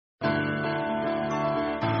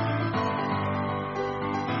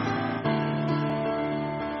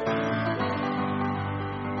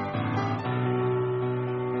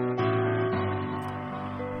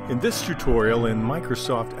In this tutorial in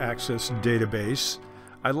Microsoft Access Database,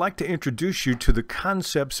 I'd like to introduce you to the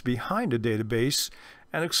concepts behind a database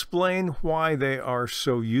and explain why they are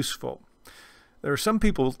so useful. There are some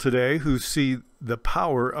people today who see the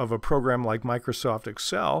power of a program like Microsoft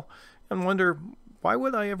Excel and wonder, why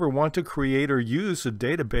would I ever want to create or use a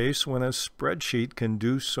database when a spreadsheet can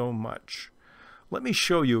do so much? Let me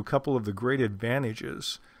show you a couple of the great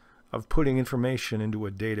advantages of putting information into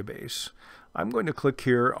a database. I'm going to click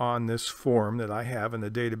here on this form that I have in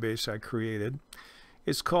the database I created.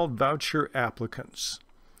 It's called Voucher Applicants.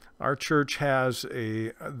 Our church has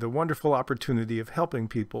the wonderful opportunity of helping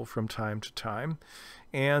people from time to time,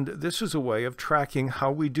 and this is a way of tracking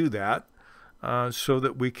how we do that so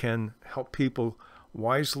that we can help people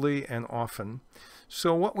wisely and often.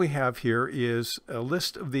 So what we have here is a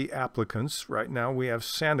list of the applicants. Right now we have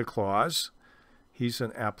Santa Claus. He's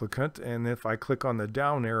an applicant, and if I click on the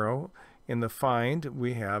down arrow in the find,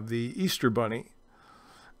 we have the Easter Bunny.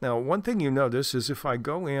 Now, one thing you notice is if I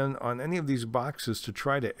go in on any of these boxes to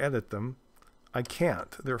try to edit them, I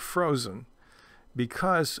can't. They're frozen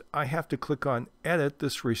because I have to click on Edit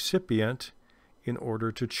this recipient in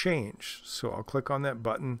order to change. So I'll click on that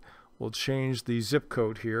button. We'll change the zip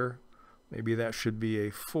code here. Maybe that should be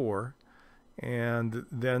a 4. And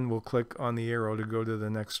then we'll click on the arrow to go to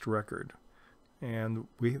the next record. And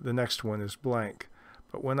the next one is blank.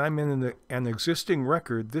 But when I'm in an existing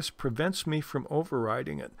record, this prevents me from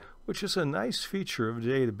overriding it, which is a nice feature of a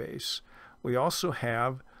database. We also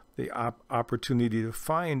have the opportunity to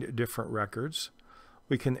find different records.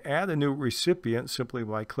 We can add a new recipient simply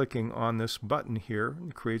by clicking on this button here.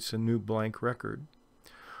 It creates a new blank record.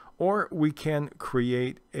 Or we can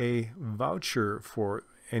create a voucher for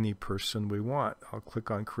any person we want. I'll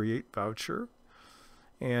click on Create Voucher.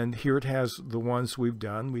 And here it has the ones we've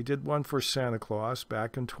done. We did one for Santa Claus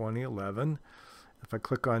back in 2011. If I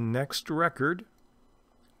click on Next Record,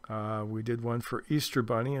 we did one for Easter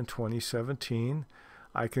Bunny in 2017.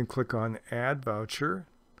 I can click on Add Voucher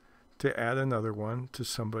to add another one to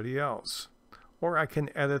somebody else. Or I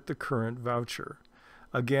can edit the current voucher.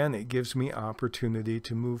 Again, it gives me opportunity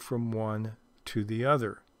to move from one to the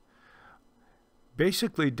other.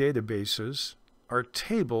 Basically, databases are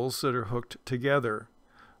tables that are hooked together.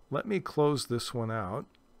 Let me close this one out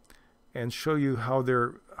and show you how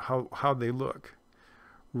they look.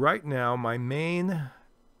 Right now, my main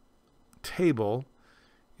table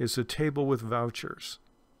is a table with vouchers.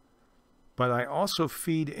 But I also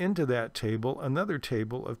feed into that table another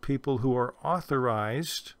table of people who are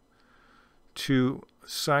authorized to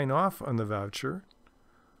sign off on the voucher,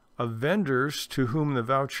 of vendors to whom the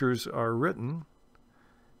vouchers are written,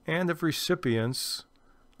 and of recipients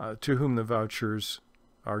to whom the vouchers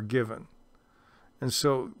are given. And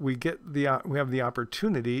so we have the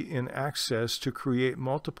opportunity in Access to create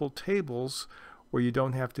multiple tables where you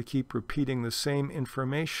don't have to keep repeating the same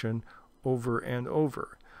information over and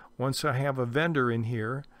over. Once I have a vendor in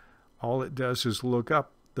here, all it does is look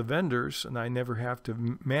up the vendors, and I never have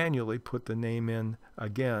to manually put the name in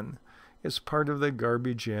again. It's part of the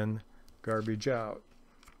garbage in, garbage out.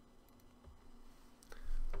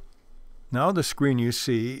 Now the screen you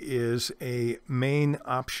see is a main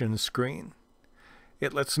option screen.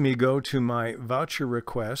 It lets me go to my voucher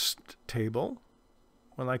request table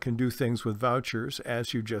when I can do things with vouchers,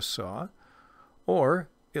 as you just saw, or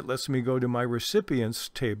it lets me go to my recipients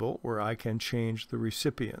table where I can change the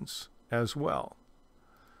recipients as well.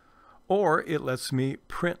 Or it lets me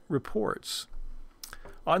print reports.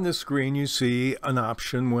 On the screen you see an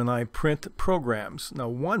option when I print programs. Now,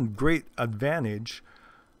 one great advantage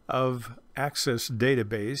of Access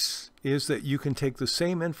Database is that you can take the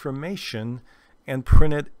same information and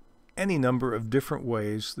print it any number of different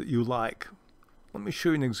ways that you like. Let me show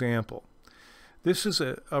you an example. This is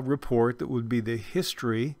a report that would be the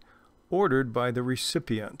history ordered by the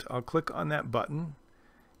recipient. I'll click on that button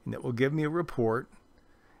and it will give me a report.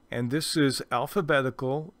 And this is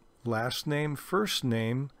alphabetical, last name, first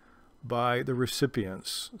name by the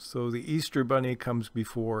recipients. So the Easter Bunny comes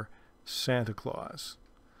before Santa Claus.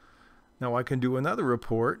 Now I can do another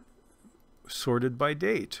report sorted by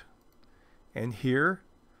date. And here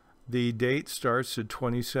the date starts at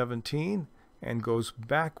 2017 and goes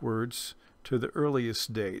backwards to the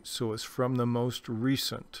earliest date. So it's from the most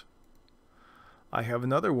recent. I have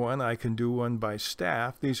another one. I can do one by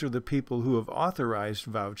staff. These are the people who have authorized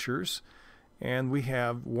vouchers. And we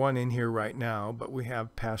have one in here right now, but we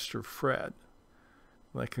have Pastor Fred.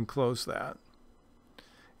 I can close that.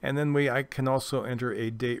 And then I can also enter a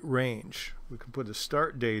date range. We can put a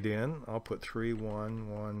start date in. I'll put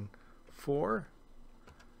 3/1/14.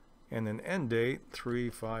 And an end date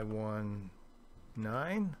 3/5/1/14.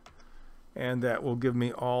 9, and that will give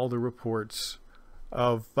me all the reports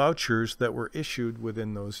of vouchers that were issued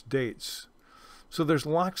within those dates. So there's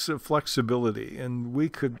lots of flexibility, and we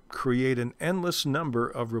could create an endless number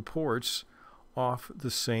of reports off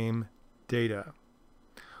the same data.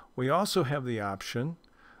 We also have the option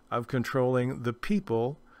of controlling the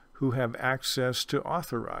people who have access to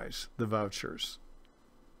authorize the vouchers.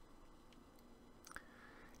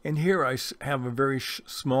 And here I have a very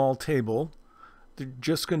small table that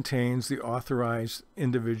just contains the authorized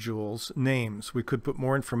individuals' names. We could put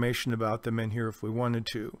more information about them in here if we wanted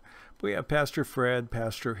to. But we have Pastor Fred,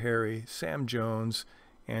 Pastor Harry, Sam Jones,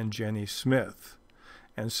 and Jenny Smith.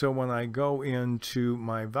 And so when I go into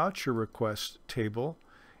my voucher request table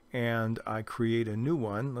and I create a new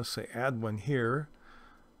one, let's say add one here.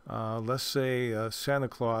 Let's say Santa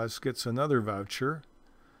Claus gets another voucher.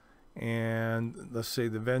 And let's say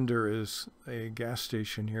the vendor is a gas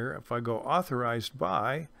station here. If I go authorized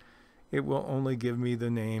by, it will only give me the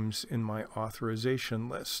names in my authorization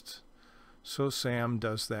list. So Sam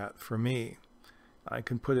does that for me. I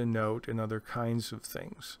can put a note and other kinds of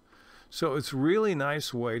things. So it's a really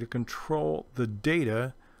nice way to control the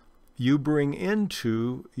data you bring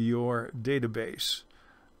into your database.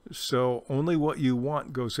 So only what you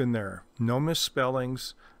want goes in there. No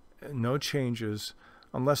misspellings, no changes.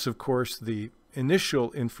 Unless, of course, the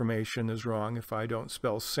initial information is wrong if I don't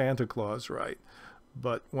spell Santa Claus right.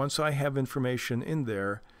 But once I have information in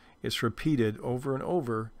there, it's repeated over and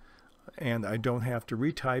over, and I don't have to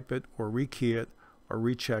retype it or rekey it or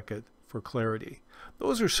recheck it for clarity.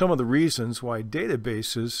 Those are some of the reasons why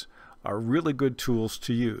databases are really good tools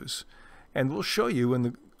to use. And we'll show you in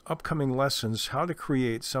the upcoming lessons how to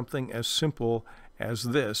create something as simple as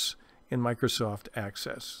this in Microsoft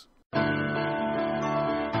Access.